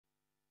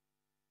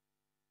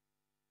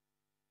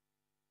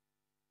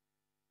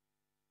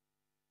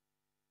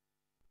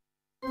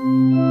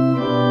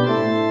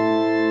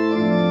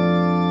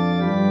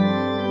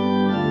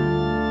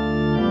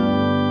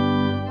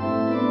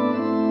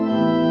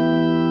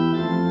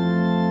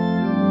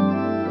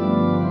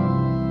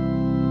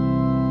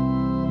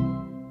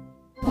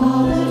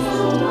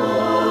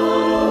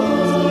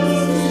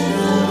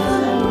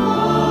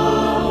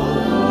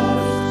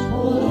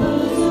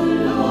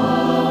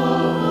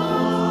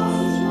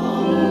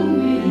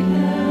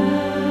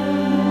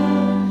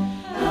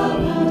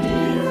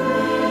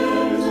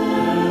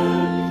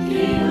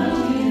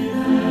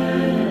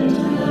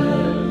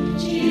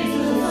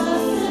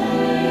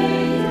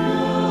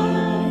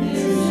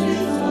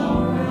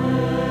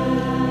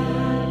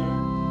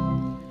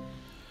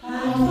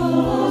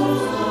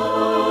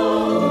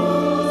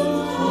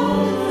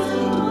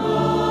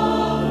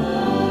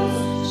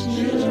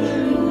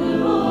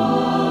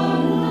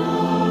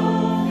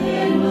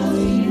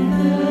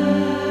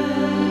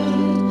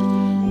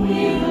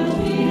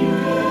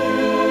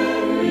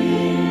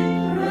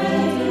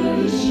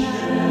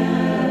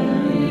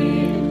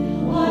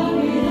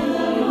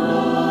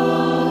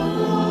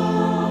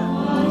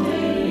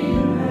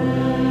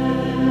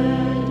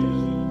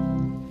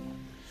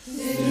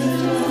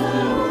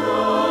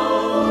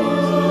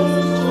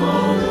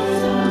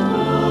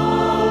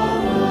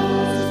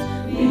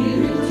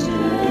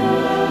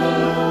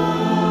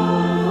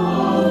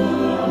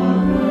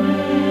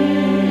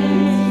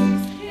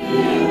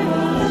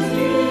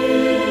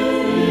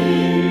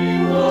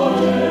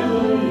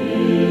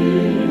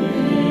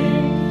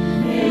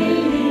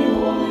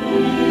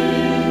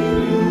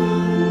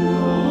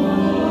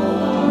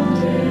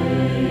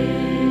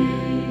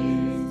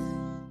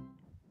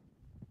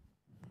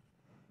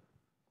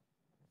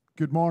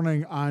Good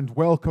morning and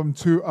welcome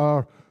to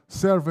our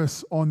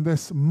service on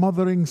this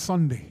Mothering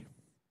Sunday.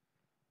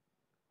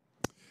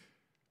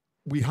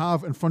 We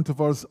have in front of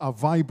us a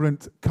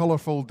vibrant,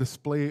 colourful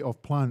display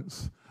of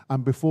plants.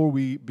 And before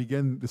we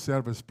begin the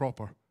service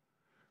proper,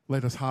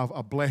 let us have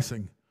a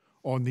blessing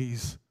on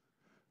this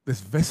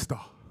vista.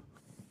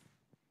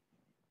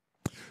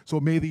 So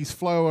may these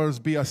flowers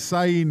be a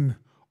sign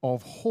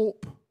of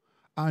hope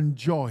and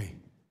joy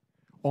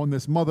on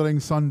this Mothering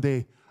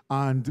Sunday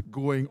and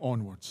going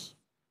onwards.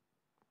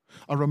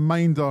 A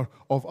reminder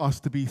of us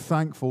to be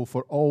thankful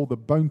for all the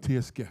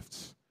bounteous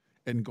gifts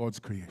in God's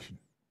creation.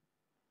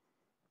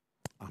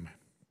 Amen.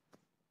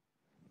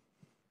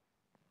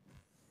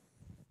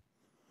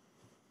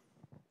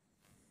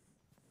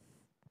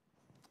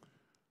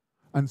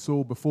 And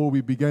so before we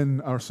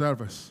begin our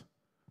service,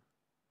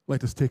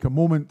 let us take a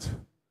moment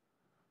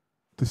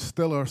to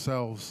still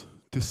ourselves,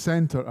 to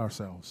center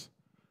ourselves,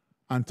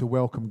 and to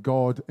welcome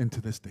God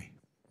into this day.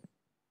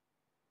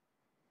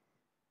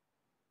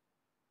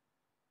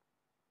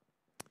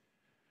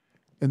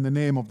 In the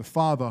name of the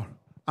Father,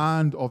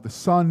 and of the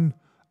Son,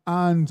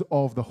 and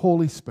of the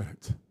Holy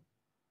Spirit.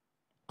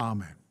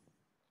 Amen.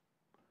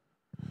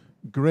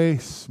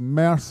 Grace,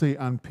 mercy,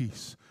 and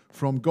peace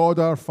from God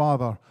our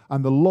Father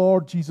and the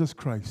Lord Jesus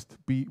Christ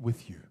be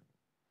with you.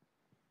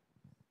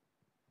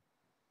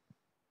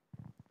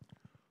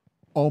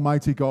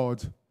 Almighty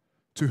God,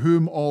 to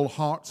whom all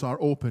hearts are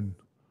open,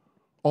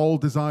 all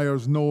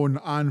desires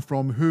known, and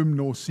from whom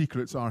no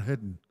secrets are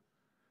hidden,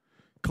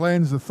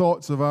 cleanse the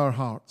thoughts of our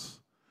hearts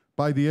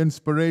by the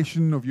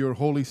inspiration of your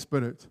Holy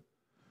Spirit,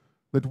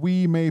 that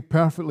we may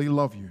perfectly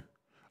love you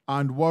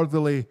and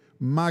worthily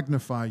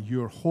magnify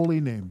your holy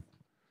name,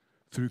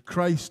 through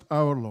Christ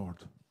our Lord.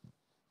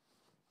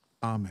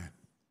 Amen.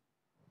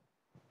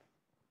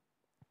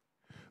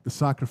 The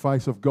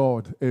sacrifice of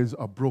God is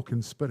a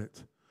broken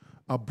spirit.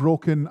 A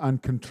broken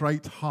and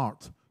contrite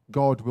heart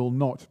God will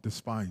not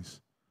despise.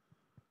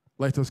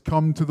 Let us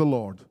come to the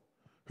Lord,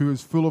 who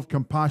is full of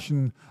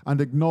compassion,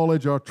 and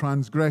acknowledge our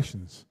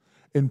transgressions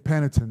in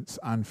penitence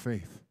and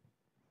faith.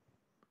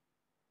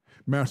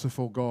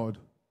 Merciful God,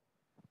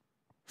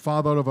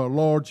 Father of our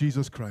Lord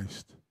Jesus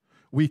Christ,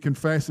 we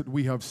confess that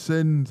we have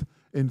sinned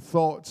in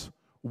thought,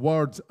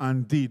 word,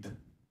 and deed.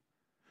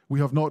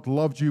 We have not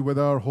loved you with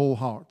our whole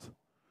heart.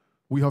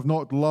 We have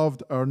not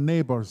loved our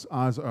neighbors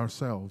as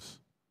ourselves.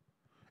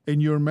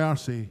 In your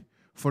mercy,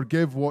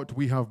 forgive what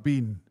we have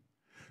been.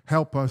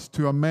 Help us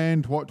to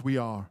amend what we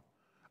are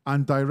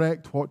and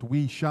direct what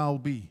we shall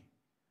be,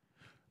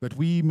 that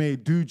we may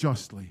do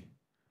justly,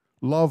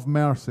 love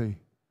mercy,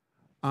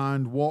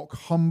 and walk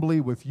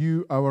humbly with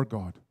you, our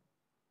God.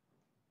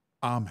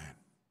 Amen.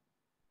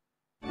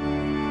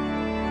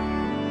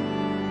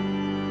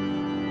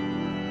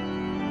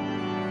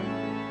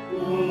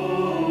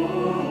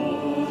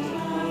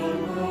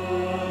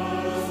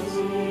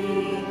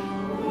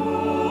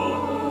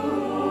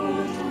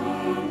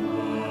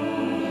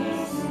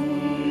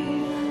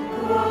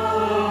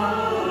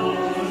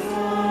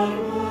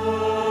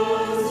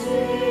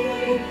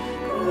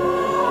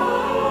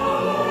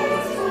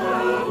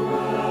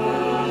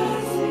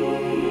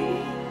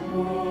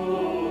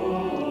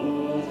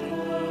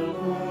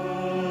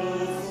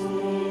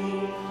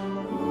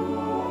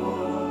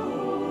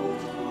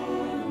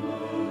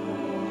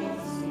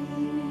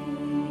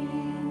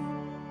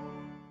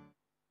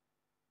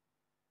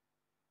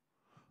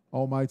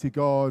 Almighty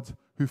God,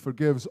 who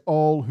forgives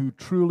all who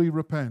truly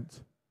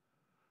repent,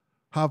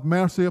 have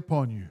mercy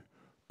upon you,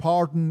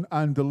 pardon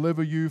and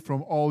deliver you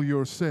from all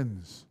your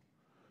sins,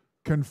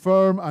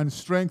 confirm and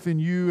strengthen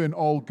you in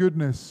all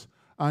goodness,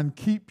 and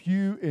keep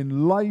you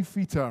in life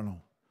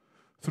eternal,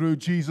 through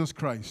Jesus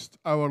Christ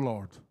our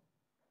Lord.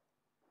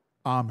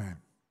 Amen.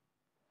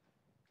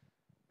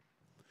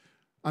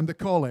 And the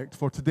collect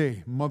for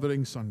today,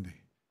 Mothering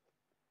Sunday.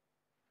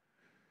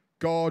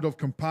 God of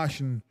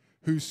compassion,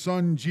 whose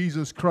Son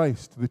Jesus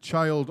Christ, the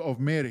child of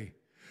Mary,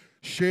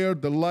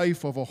 shared the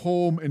life of a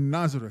home in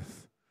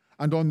Nazareth,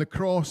 and on the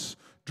cross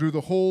drew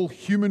the whole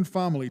human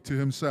family to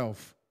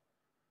himself.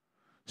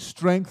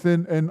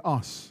 Strengthen in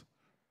us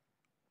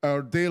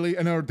our daily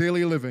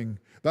living,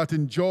 that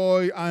in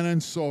joy and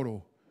in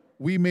sorrow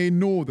we may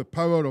know the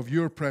power of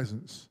your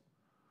presence,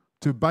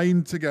 to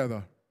bind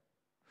together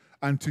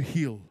and to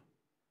heal.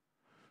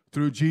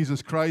 Through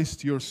Jesus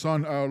Christ, your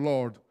Son, our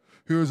Lord,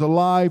 who is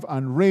alive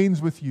and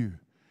reigns with you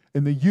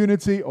in the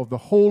unity of the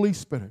Holy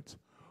Spirit,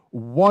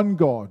 one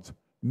God,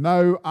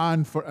 now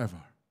and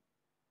forever.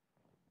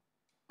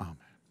 Amen.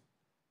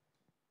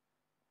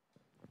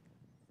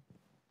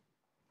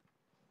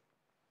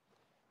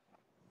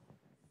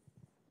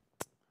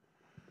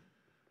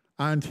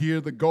 And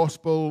hear the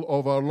gospel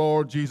of our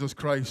Lord Jesus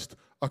Christ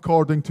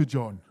according to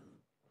John.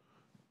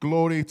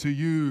 Glory to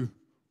you,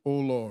 O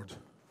Lord.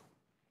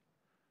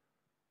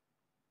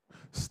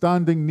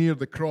 Standing near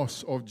the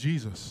cross of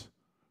Jesus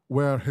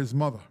were his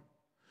mother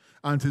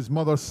and his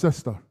mother's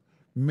sister,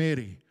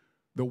 Mary,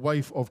 the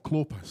wife of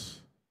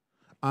Clopas,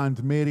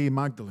 and Mary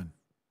Magdalene.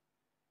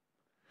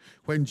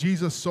 When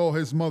Jesus saw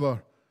his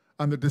mother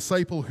and the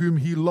disciple whom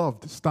he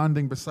loved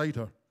standing beside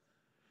her,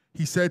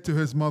 he said to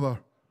his mother,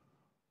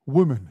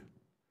 "Woman,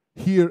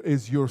 here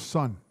is your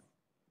son."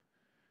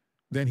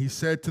 Then he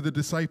said to the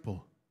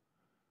disciple,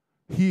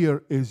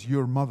 "Here is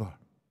your mother."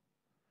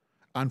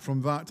 And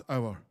from that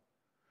hour,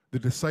 the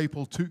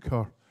disciple took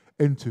her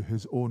into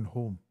his own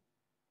home.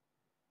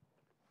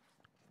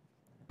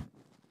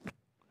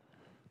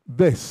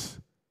 This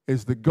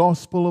is the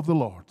gospel of the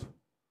Lord.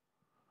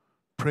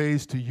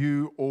 Praise to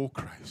you, O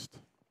Christ.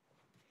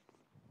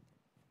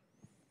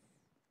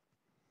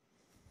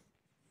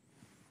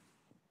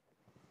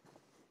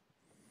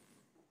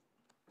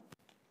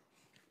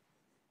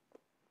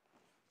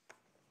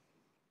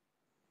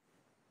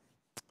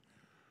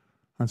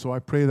 And so I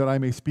pray that I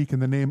may speak in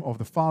the name of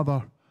the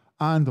Father,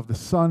 and of the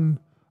Son,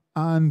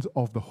 and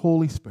of the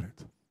Holy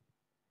Spirit.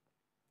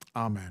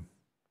 Amen.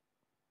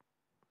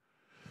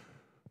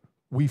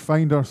 We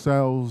find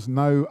ourselves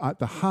now at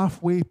the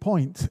halfway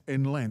point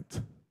in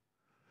Lent.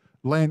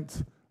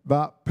 Lent,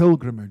 that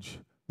pilgrimage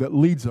that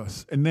leads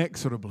us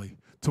inexorably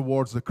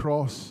towards the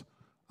cross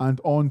and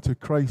on to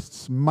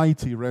Christ's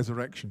mighty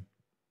resurrection.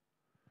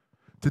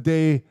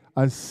 Today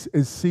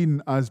is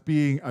seen as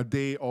being a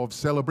day of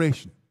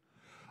celebration,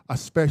 a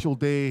special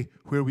day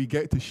where we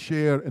get to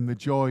share in the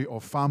joy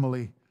of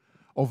family,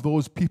 of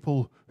those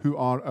people who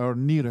are our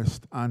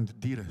nearest and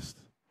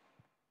dearest.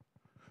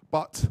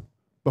 But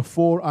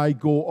before I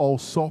go all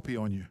soppy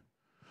on you,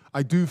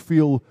 I do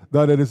feel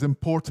that it is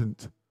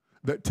important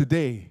that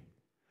today,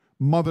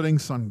 Mothering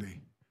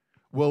Sunday,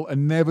 will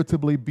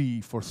inevitably be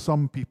for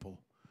some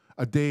people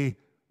a day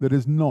that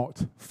is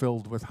not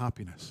filled with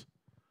happiness.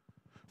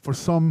 For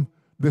some,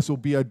 this will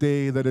be a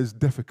day that is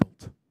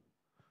difficult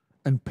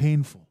and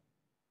painful.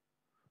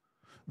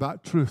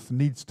 That truth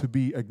needs to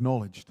be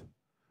acknowledged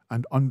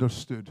and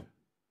understood.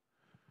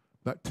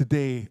 That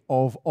today,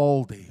 of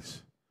all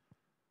days,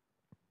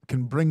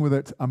 can bring with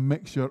it a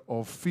mixture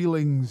of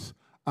feelings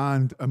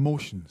and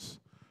emotions,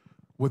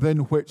 within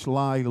which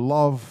lie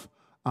love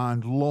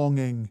and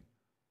longing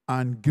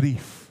and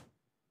grief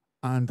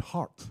and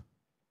hurt.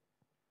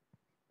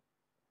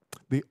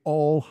 They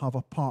all have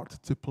a part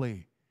to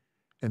play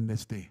in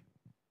this day.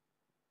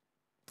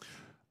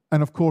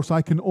 And of course,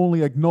 I can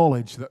only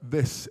acknowledge that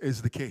this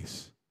is the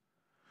case.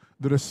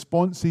 The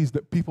responses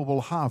that people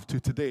will have to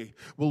today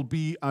will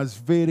be as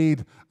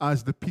varied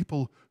as the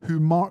people who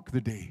mark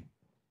the day.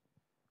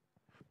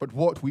 But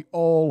what we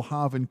all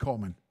have in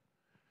common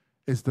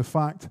is the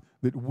fact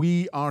that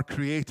we are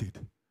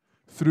created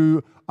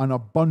through an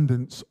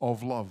abundance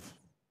of love.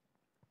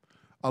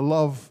 A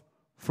love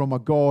from a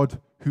God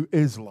who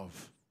is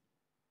love.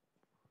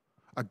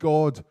 A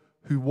God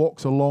who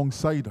walks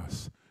alongside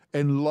us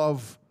in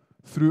love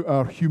through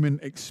our human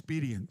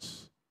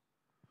experience,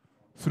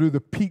 through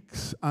the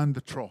peaks and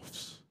the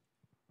troughs.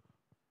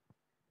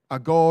 A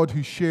God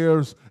who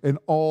shares in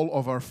all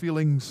of our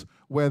feelings,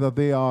 whether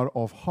they are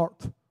of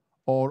hurt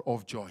or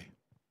of joy.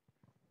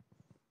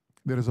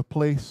 There is a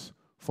place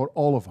for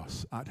all of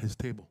us at his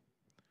table.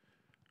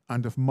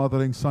 And if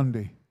Mothering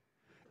Sunday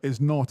is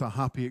not a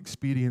happy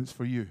experience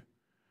for you,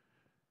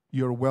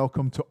 you're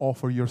welcome to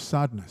offer your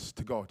sadness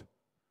to God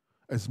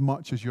as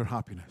much as your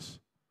happiness,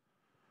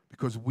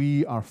 because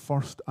we are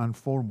first and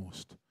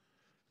foremost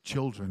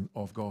children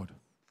of God.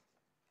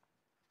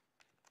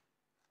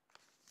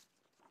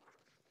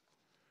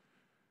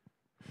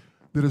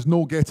 There is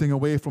no getting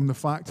away from the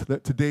fact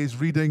that today's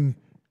reading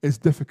is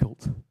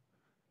difficult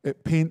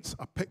It paints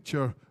a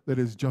picture that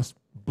is just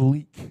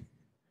bleak.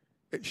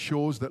 It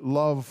shows that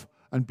love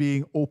and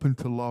being open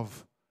to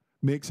love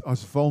makes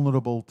us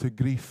vulnerable to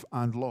grief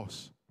and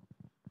loss.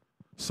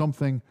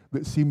 Something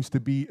that seems to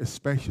be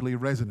especially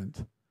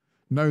resonant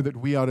now that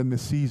we are in the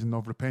season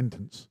of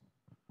repentance.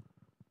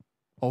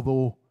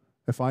 Although,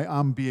 if I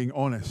am being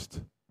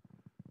honest,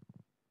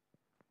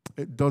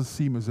 it does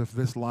seem as if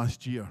this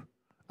last year,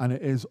 and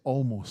it is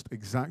almost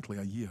exactly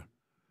a year,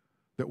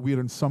 that we're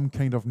in some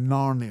kind of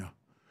Narnia,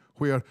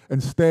 where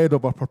instead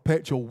of a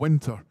perpetual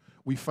winter,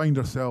 we find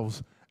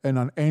ourselves in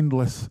an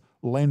endless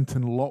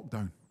Lenten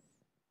lockdown.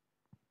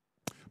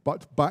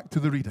 But back to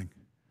the reading.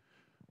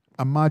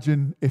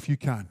 Imagine, if you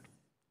can,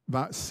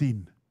 that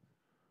scene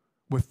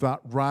with that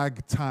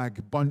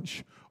ragtag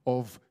bunch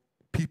of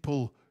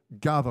people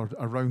gathered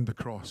around the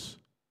cross,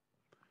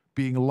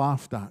 being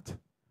laughed at,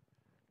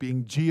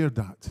 being jeered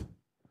at,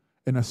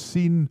 in a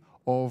scene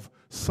of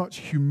such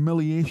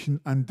humiliation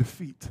and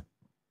defeat.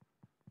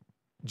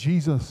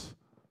 Jesus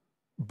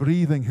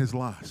breathing his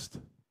last.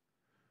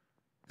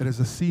 It is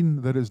a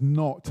scene that is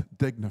not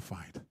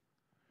dignified.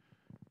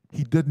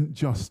 He didn't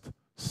just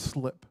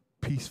slip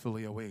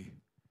peacefully away.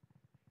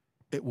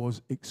 It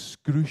was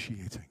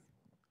excruciating.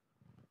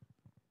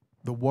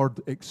 The word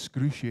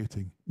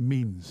excruciating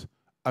means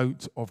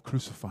out of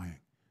crucifying.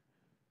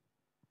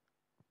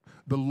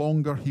 The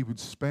longer he would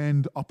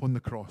spend up on the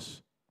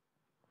cross,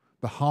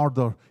 the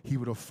harder he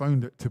would have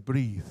found it to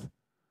breathe,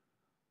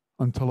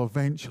 until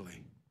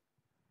eventually,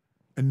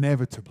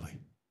 inevitably,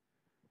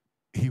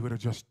 he would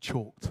have just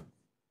choked.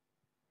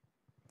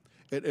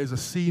 It is a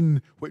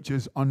scene which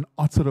is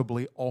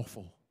unutterably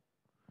awful,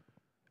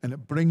 and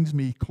it brings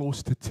me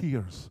close to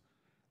tears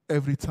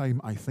every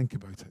time I think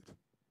about it.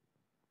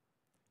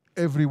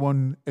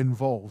 Everyone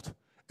involved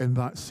in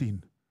that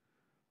scene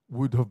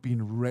would have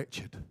been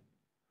wretched.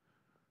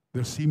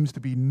 There seems to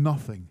be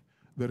nothing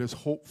that is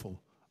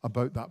hopeful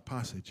about that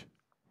passage.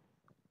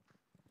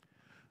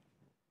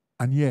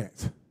 And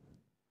yet,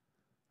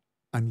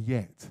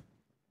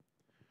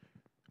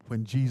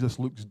 when Jesus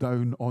looks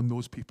down on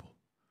those people,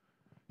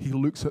 he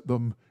looks at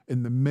them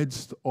in the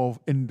midst of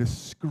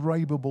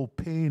indescribable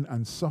pain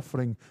and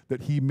suffering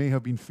that he may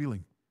have been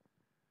feeling.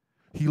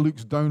 He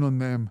looks down on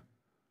them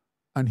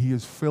and he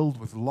is filled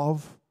with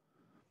love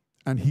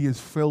and he is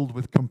filled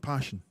with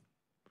compassion.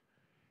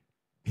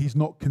 He's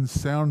not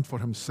concerned for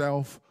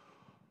himself,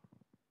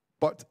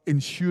 but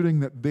ensuring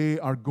that they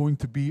are going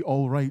to be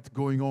all right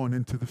going on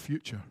into the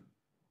future.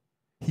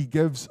 He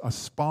gives a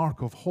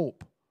spark of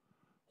hope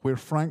where,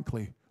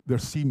 frankly, there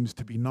seems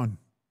to be none.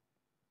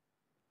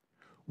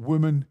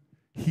 Woman,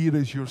 here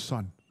is your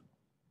son.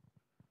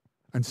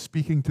 And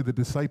speaking to the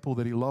disciple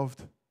that he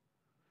loved,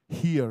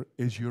 here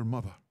is your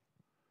mother.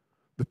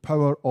 The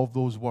power of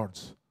those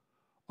words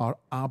are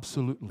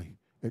absolutely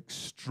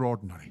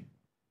extraordinary.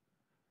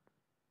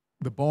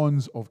 The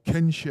bonds of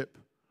kinship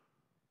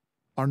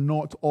are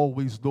not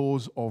always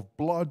those of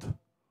blood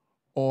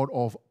or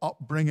of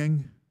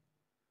upbringing.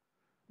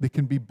 They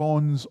can be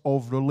bonds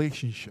of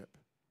relationship,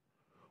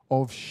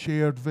 of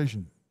shared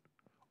vision,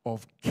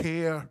 of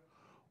care,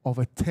 of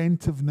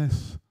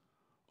attentiveness,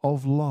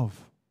 of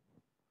love.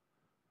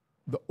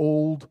 The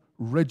old,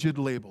 rigid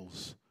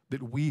labels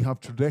that we have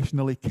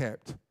traditionally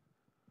kept,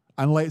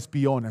 and let's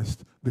be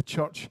honest, the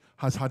church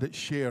has had its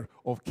share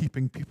of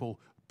keeping people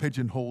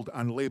pigeonholed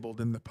and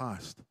labeled in the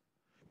past,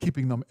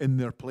 keeping them in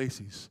their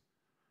places.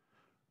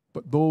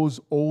 But those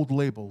old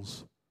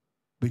labels,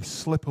 they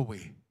slip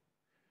away,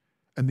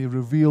 and they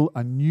reveal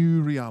a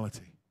new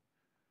reality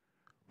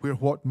where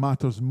what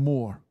matters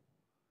more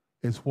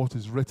is what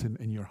is written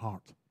in your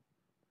heart.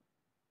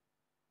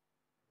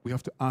 We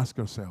have to ask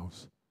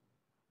ourselves,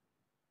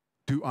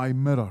 do I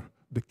mirror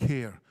the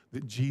care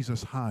that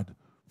Jesus had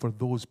for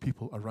those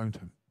people around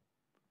him?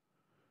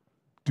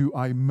 Do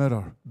I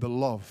mirror the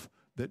love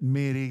that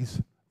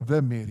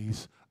the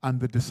Marys, and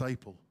the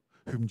disciple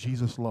whom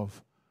Jesus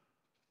loved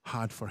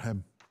had for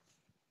him?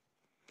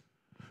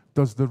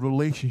 Does the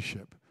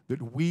relationship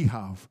that we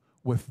have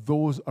with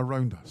those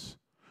around us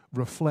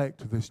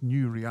reflect this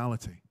new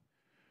reality,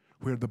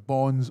 where the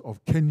bonds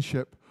of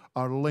kinship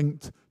are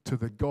linked to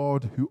the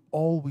God who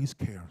always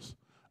cares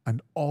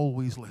and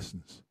always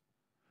listens?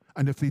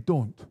 And if they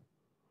don't,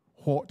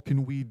 what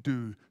can we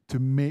do to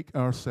make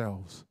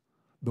ourselves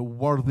the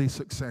worthy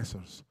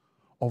successors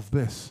of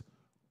this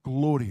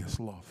glorious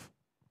love?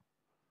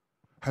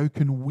 How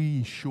can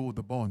we show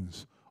the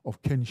bonds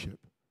of kinship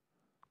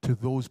to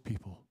those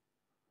people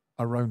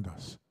around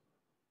us,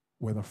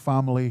 whether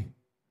family,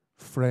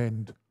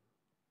 friend,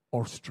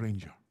 or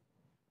stranger?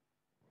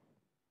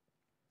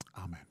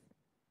 Amen.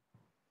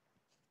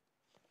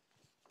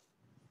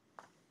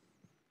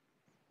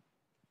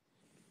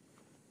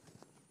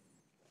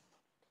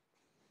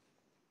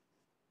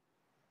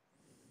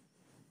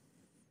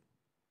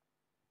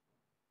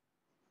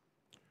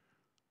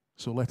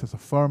 So let us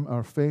affirm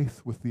our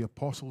faith with the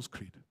Apostles'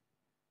 Creed.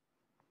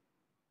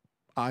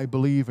 I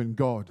believe in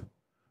God,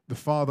 the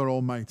Father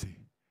Almighty,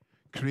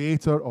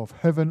 creator of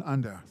heaven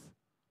and earth.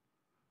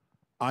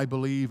 I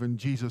believe in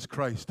Jesus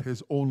Christ,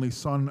 his only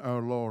Son,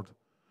 our Lord,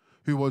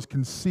 who was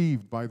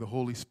conceived by the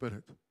Holy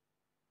Spirit,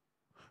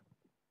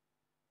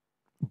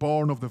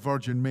 born of the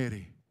Virgin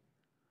Mary,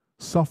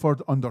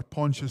 suffered under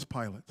Pontius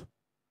Pilate,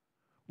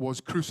 was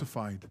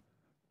crucified,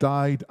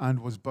 died, and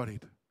was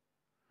buried.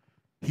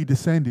 He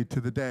descended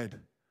to the dead.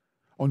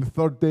 On the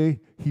third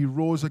day, he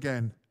rose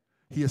again.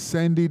 He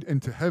ascended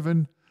into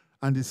heaven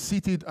and is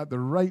seated at the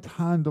right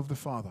hand of the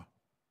Father.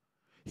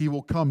 He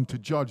will come to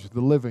judge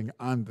the living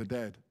and the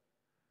dead.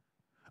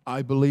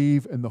 I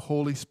believe in the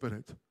Holy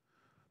Spirit,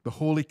 the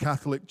Holy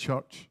Catholic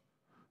Church,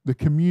 the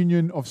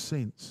communion of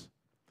saints,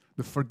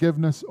 the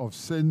forgiveness of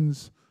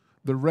sins,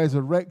 the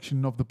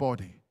resurrection of the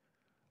body,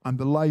 and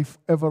the life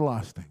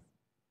everlasting.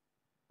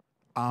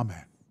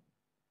 Amen.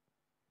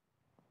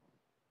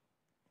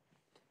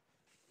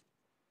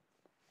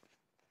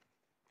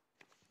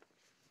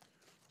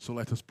 So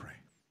let us pray.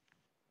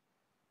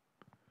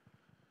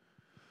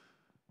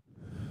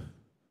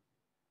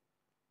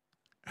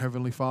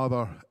 Heavenly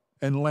Father,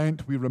 in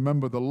Lent we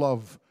remember the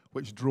love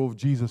which drove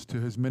Jesus to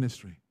his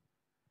ministry,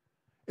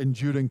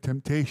 enduring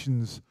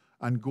temptations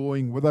and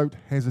going without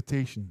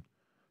hesitation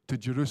to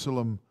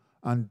Jerusalem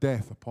and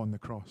death upon the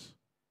cross.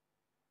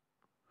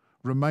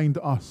 Remind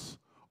us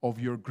of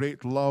your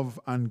great love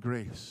and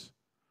grace,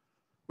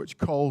 which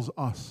calls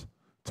us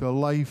to a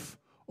life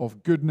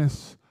of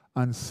goodness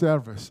and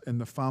service in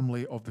the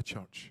family of the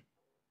church.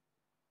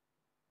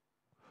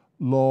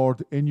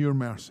 Lord, in your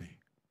mercy,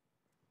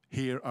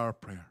 hear our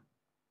prayer.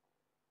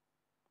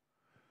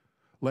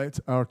 Let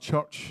our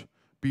church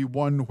be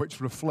one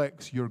which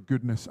reflects your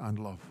goodness and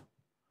love.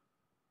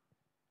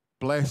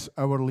 Bless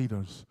our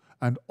leaders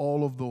and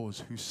all of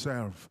those who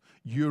serve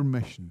your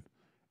mission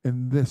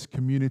in this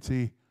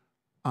community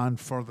and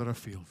further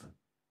afield.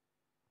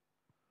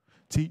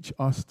 Teach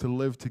us to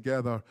live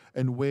together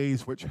in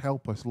ways which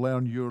help us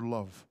learn your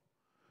love,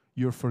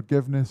 your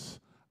forgiveness,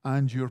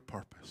 and your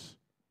purpose.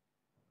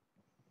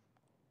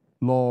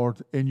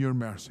 Lord, in your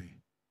mercy,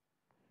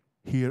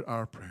 hear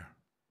our prayer.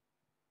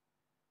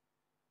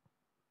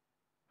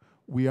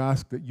 We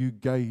ask that you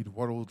guide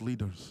world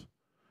leaders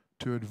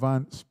to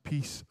advance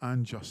peace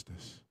and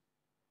justice,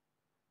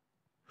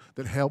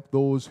 that help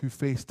those who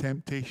face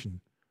temptation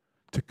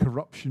to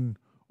corruption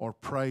or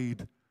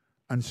pride,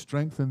 and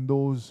strengthen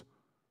those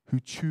who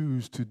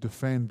choose to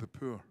defend the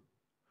poor,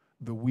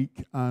 the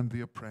weak, and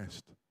the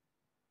oppressed.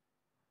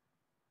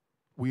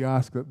 We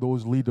ask that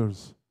those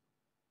leaders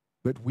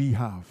that we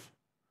have,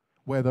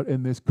 whether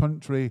in this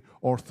country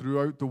or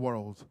throughout the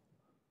world,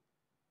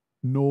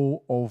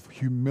 know of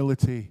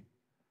humility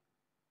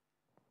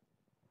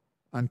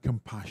and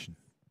compassion.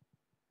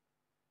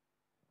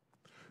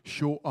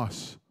 Show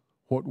us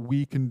what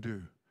we can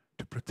do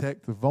to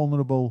protect the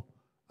vulnerable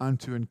and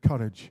to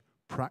encourage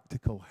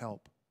practical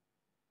help.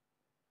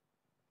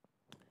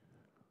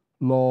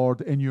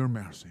 Lord, in your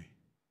mercy,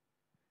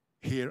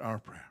 hear our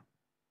prayer.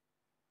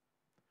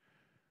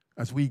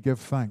 As we give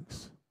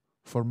thanks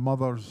for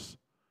mothers,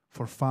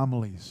 for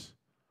families,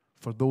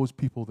 for those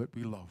people that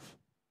we love,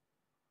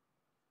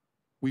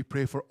 we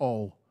pray for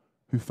all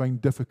who find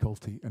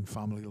difficulty in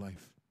family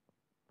life.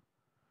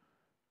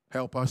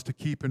 Help us to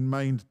keep in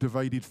mind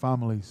divided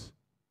families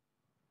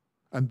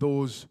and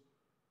those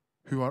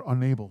who are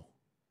unable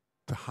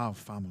to have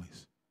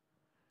families.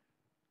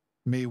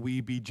 May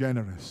we be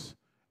generous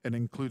in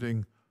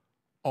including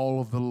all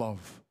of the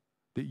love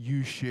that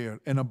you share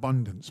in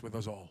abundance with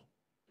us all.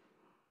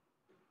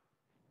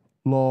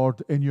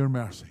 Lord, in your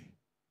mercy,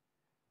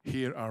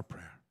 hear our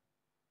prayer.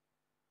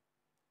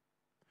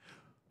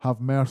 Have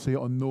mercy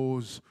on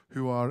those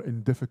who are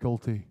in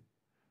difficulty,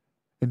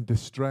 in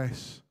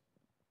distress,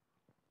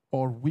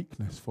 or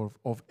weakness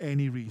of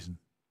any reason.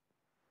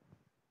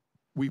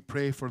 We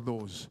pray for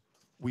those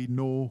we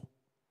know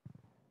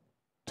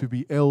to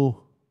be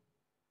ill,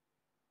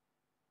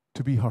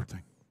 to be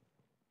hurting.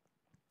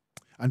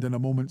 And in a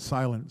moment's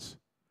silence,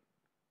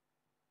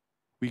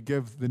 we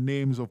give the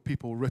names of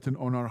people written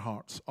on our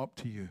hearts up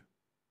to you.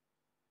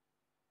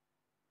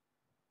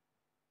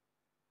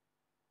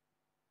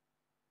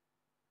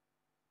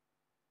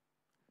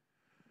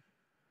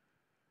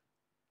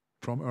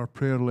 From our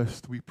prayer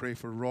list, we pray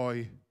for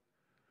Roy,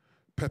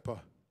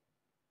 Pippa,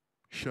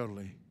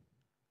 Shirley,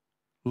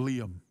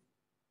 Liam,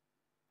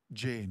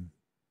 Jane,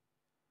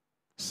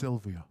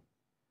 Sylvia,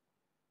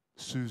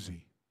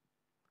 Susie,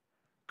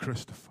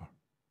 Christopher,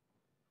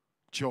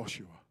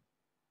 Joshua,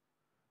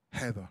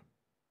 Heather,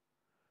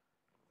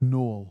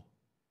 Noel,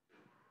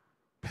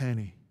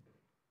 Penny,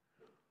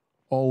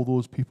 all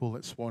those people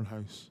at Swan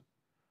House,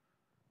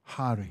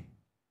 Harry,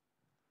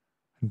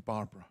 and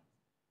Barbara.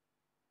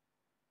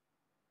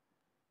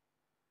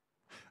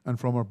 And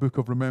from our book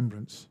of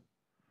remembrance,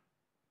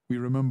 we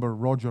remember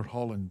Roger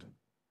Holland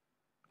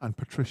and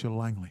Patricia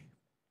Langley.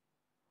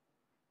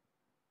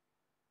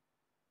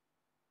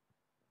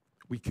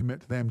 We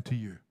commit them to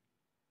you.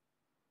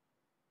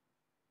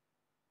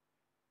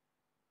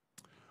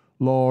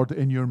 Lord,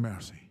 in your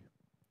mercy,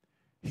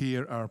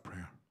 hear our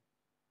prayer.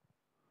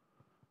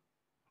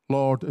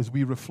 Lord, as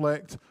we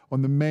reflect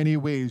on the many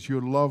ways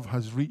your love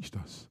has reached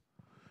us,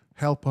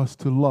 Help us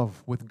to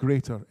love with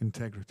greater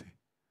integrity.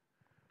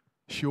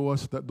 Show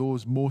us that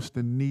those most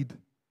in need,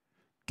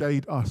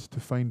 guide us to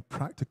find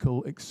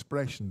practical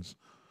expressions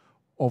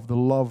of the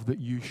love that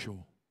you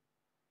show.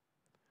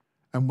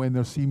 And when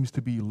there seems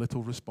to be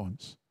little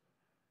response,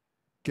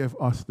 give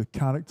us the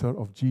character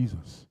of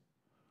Jesus,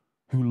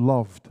 who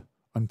loved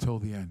until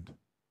the end.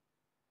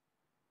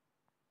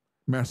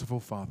 Merciful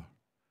Father,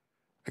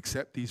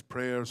 accept these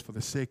prayers for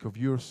the sake of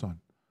your Son,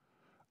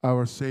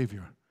 our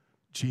Savior,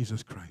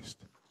 Jesus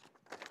Christ.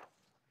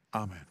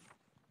 Amen.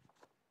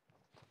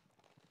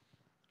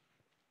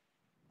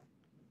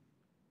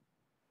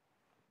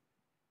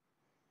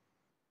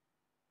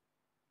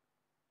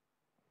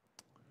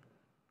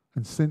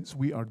 And since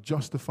we are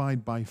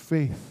justified by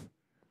faith,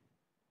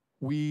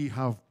 we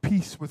have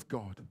peace with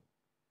God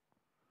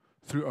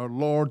through our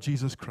Lord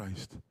Jesus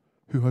Christ,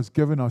 who has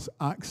given us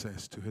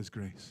access to his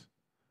grace.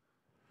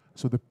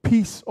 So the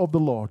peace of the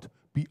Lord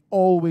be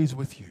always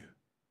with you.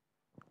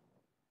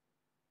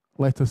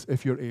 Let us,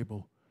 if you're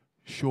able,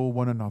 show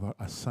one another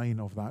a sign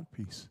of that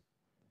peace.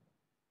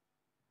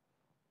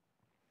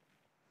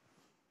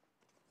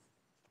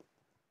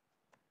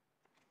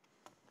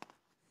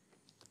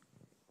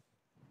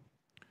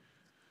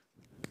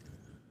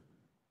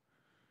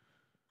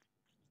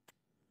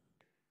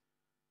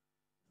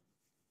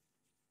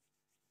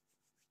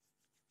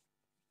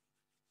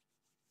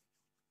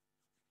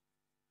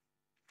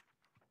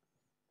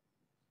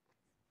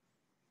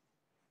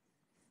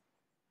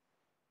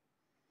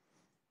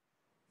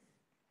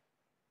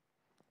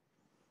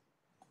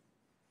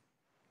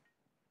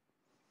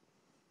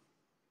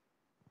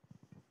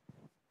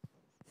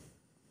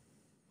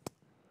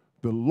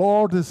 The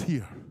Lord is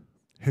here.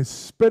 His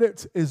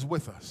Spirit is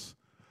with us.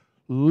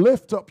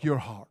 Lift up your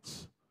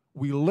hearts.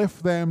 We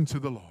lift them to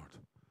the Lord.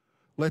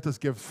 Let us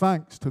give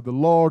thanks to the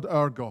Lord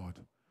our God.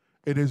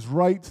 It is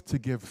right to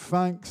give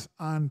thanks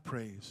and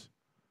praise.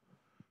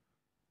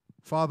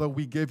 Father,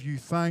 we give you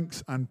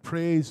thanks and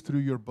praise through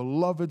your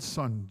beloved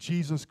Son,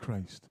 Jesus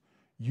Christ,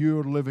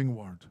 your living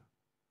word,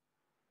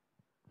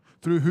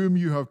 through whom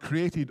you have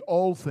created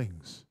all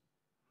things,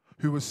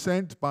 who was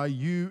sent by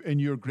you in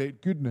your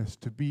great goodness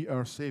to be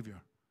our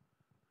Savior.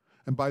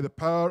 And by the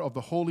power of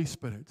the Holy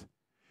Spirit,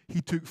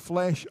 he took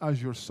flesh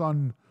as your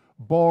Son,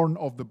 born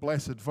of the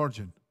Blessed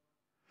Virgin.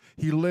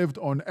 He lived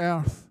on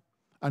earth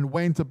and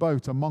went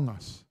about among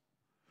us.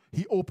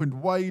 He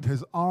opened wide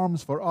his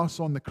arms for us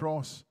on the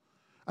cross,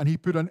 and he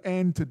put an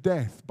end to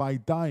death by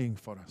dying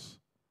for us,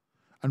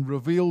 and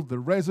revealed the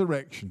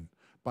resurrection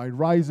by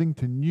rising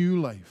to new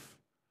life.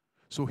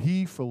 So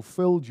he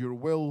fulfilled your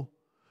will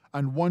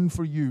and won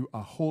for you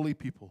a holy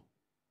people.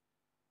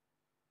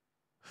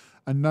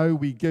 And now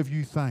we give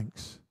you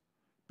thanks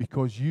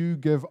because you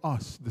give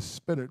us the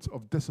spirit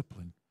of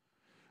discipline,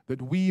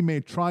 that we may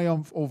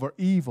triumph over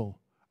evil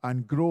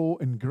and grow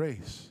in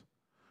grace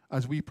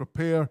as we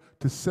prepare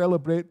to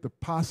celebrate the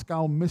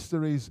Paschal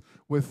mysteries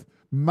with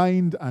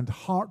mind and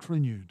heart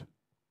renewed.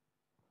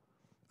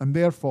 And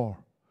therefore,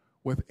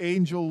 with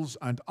angels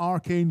and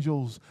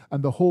archangels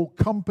and the whole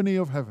company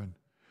of heaven,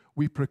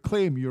 we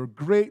proclaim your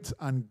great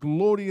and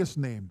glorious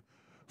name,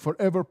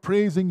 forever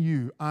praising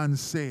you and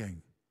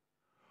saying,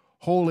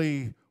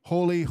 Holy,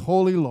 holy,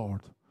 holy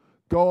Lord,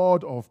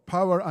 God of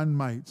power and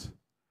might,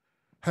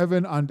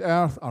 heaven and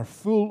earth are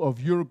full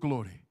of your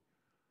glory.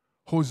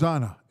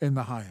 Hosanna in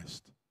the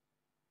highest.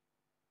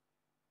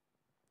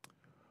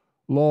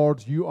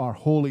 Lord, you are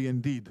holy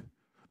indeed,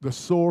 the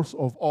source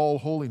of all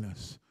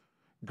holiness.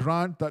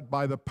 Grant that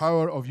by the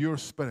power of your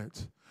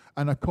Spirit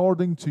and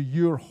according to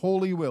your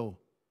holy will,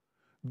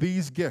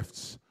 these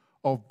gifts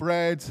of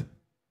bread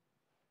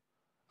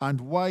and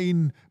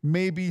wine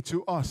may be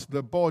to us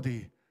the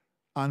body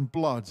and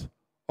blood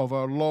of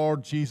our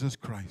Lord Jesus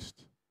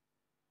Christ,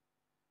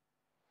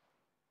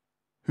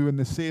 who in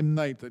the same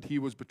night that he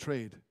was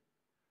betrayed,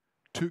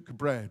 took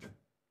bread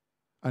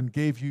and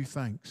gave you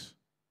thanks.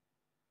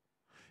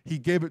 He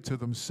gave it to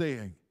them,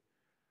 saying,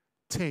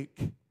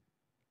 Take,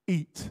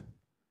 eat,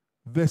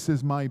 this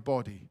is my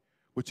body,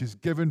 which is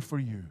given for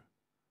you.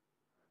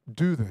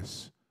 Do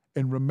this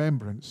in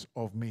remembrance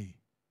of me.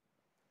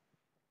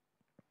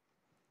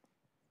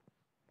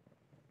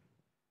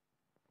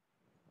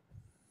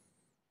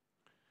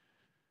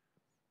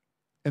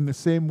 In the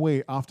same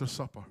way, after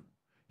supper,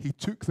 he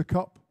took the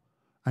cup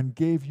and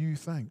gave you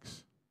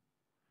thanks.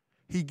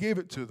 He gave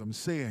it to them,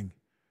 saying,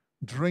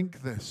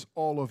 Drink this,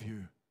 all of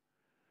you.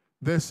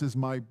 This is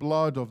my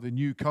blood of the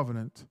new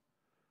covenant,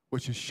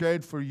 which is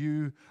shed for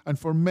you and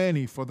for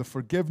many for the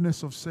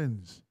forgiveness of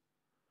sins.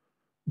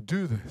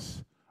 Do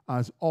this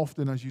as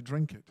often as you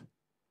drink it,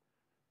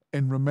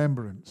 in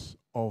remembrance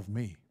of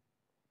me.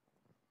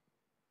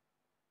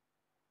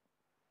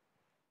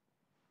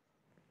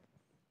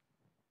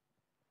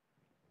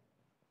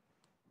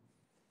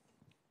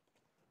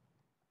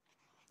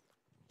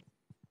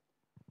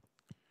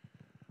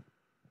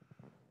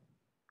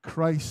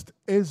 Christ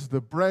is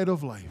the bread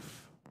of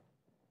life.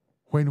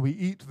 When we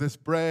eat this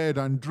bread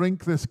and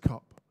drink this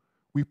cup,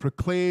 we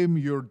proclaim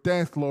your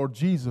death, Lord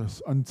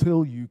Jesus,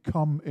 until you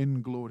come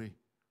in glory.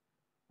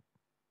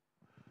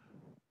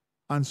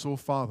 And so,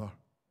 Father,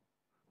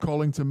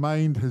 calling to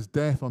mind his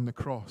death on the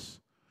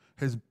cross,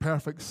 his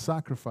perfect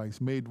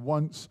sacrifice made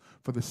once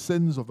for the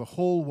sins of the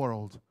whole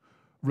world,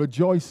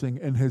 rejoicing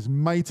in his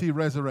mighty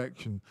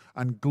resurrection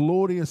and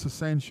glorious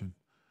ascension,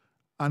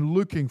 and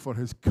looking for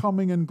his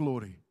coming in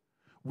glory,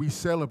 we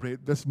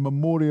celebrate this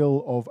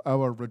memorial of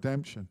our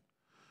redemption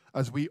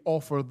as we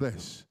offer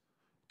this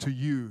to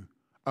you,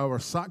 our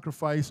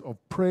sacrifice of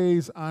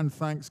praise and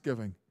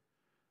thanksgiving.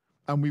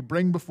 And we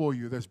bring before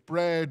you this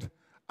bread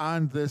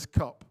and this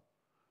cup.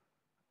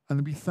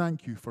 And we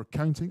thank you for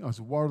counting us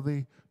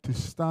worthy to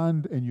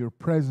stand in your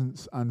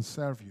presence and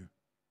serve you.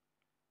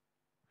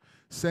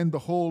 Send the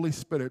Holy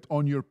Spirit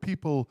on your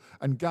people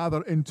and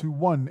gather into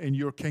one in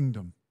your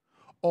kingdom,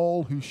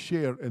 all who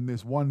share in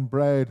this one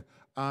bread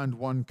and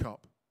one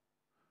cup,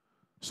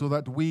 so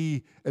that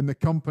we, in the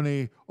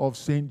company of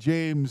St.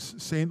 James,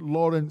 St.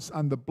 Lawrence,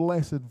 and the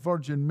Blessed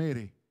Virgin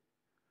Mary,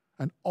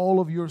 and all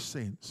of your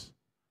saints,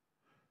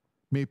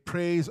 may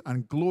praise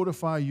and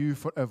glorify you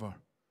forever,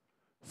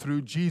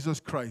 through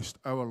Jesus Christ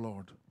our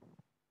Lord,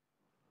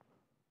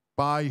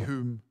 by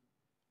whom,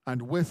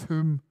 and with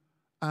whom,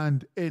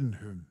 and in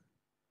whom,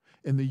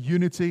 in the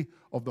unity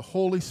of the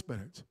Holy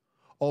Spirit,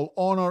 all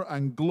honor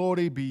and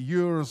glory be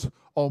yours,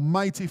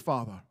 Almighty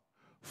Father,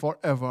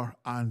 forever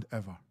and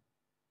ever.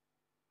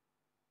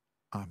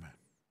 Amen.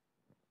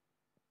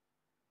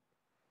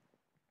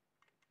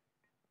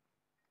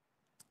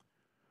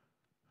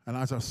 And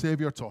as our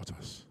Savior taught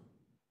us,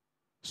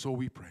 so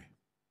we pray.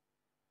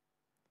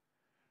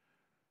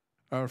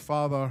 Our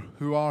Father,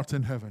 who art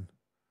in heaven,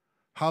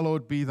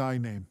 hallowed be thy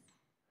name.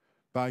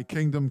 Thy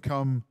kingdom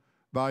come,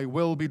 thy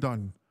will be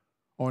done,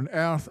 on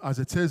earth as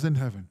it is in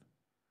heaven.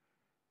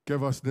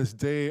 Give us this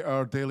day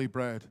our daily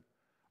bread,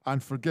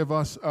 and forgive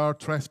us our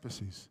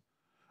trespasses,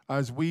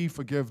 as we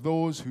forgive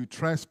those who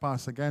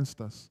trespass against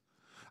us.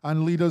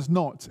 And lead us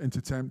not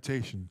into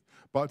temptation,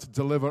 but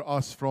deliver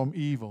us from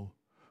evil.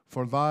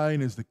 For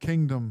thine is the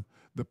kingdom,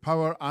 the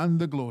power, and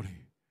the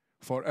glory,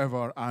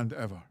 forever and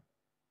ever.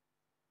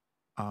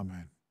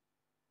 Amen.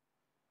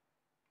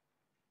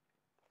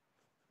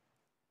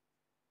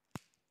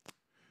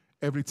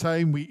 Every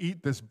time we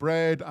eat this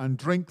bread and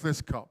drink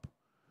this cup,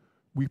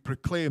 we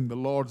proclaim the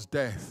Lord's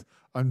death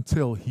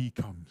until he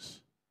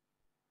comes.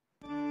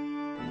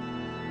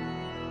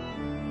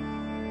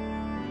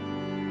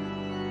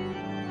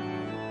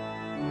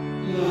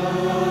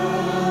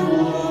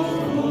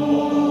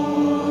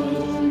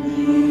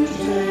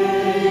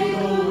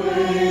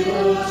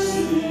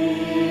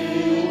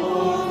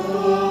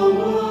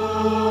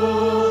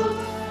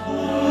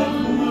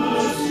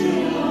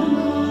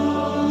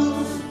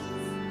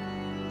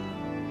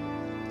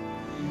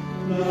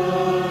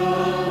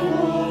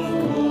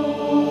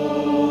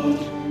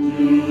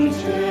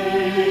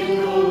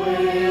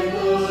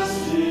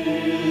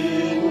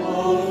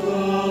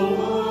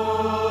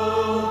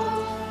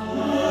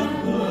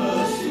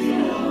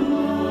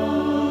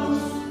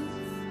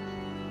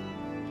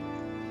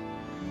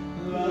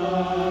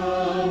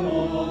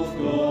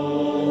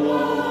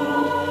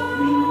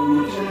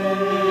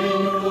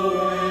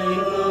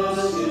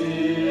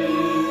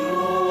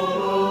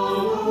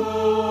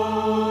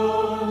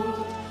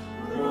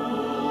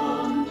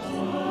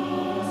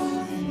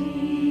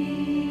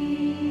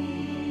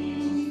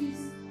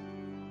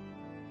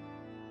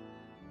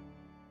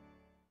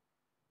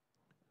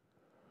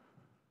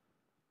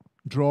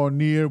 Draw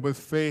near with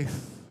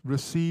faith,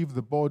 receive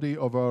the body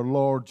of our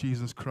Lord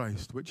Jesus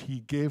Christ, which he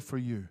gave for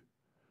you,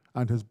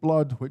 and his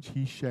blood which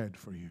he shed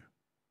for you.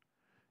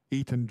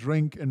 Eat and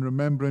drink in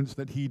remembrance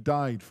that he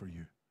died for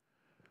you,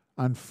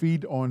 and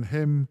feed on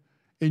him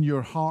in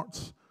your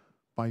hearts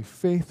by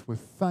faith with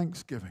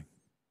thanksgiving.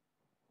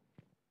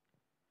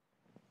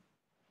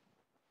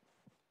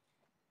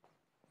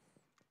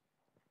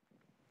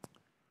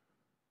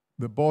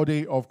 The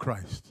body of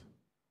Christ,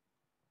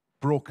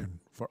 broken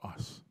for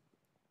us.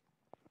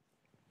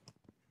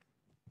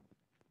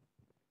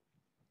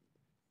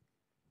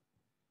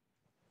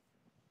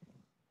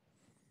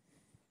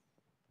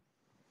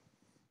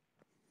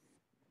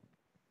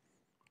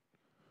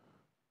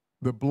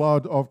 The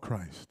blood of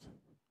Christ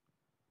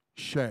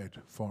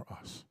shed for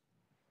us.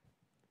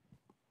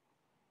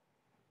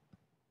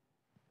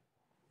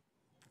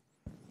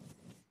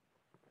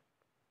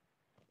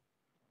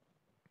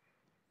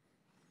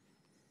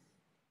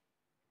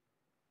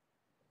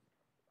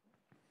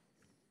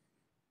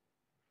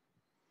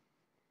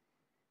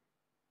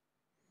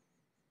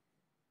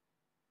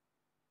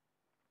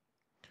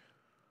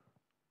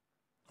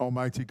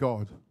 Almighty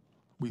God,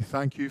 we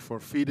thank you for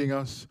feeding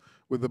us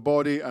with the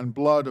body and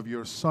blood of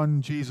your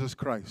Son, Jesus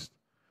Christ.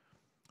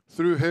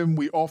 Through him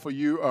we offer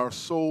you our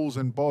souls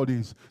and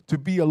bodies to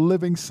be a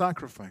living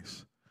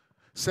sacrifice.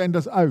 Send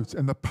us out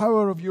in the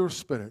power of your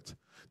Spirit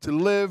to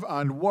live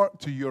and work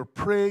to your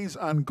praise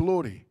and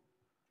glory.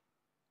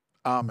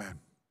 Amen.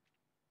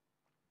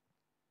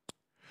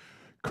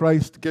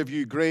 Christ give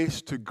you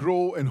grace to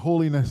grow in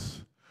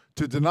holiness,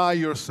 to deny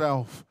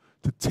yourself,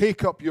 to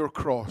take up your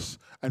cross,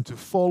 and to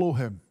follow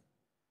him.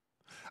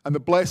 And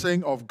the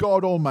blessing of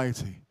God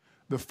Almighty,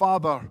 the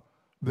Father,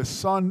 the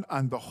Son,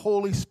 and the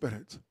Holy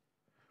Spirit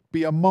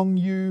be among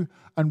you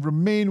and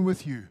remain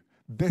with you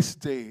this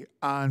day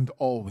and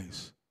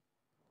always.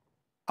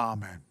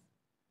 Amen.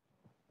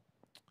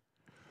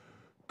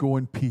 Go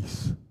in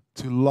peace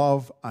to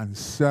love and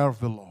serve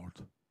the Lord.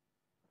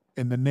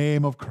 In the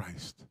name of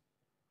Christ.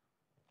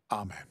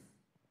 Amen.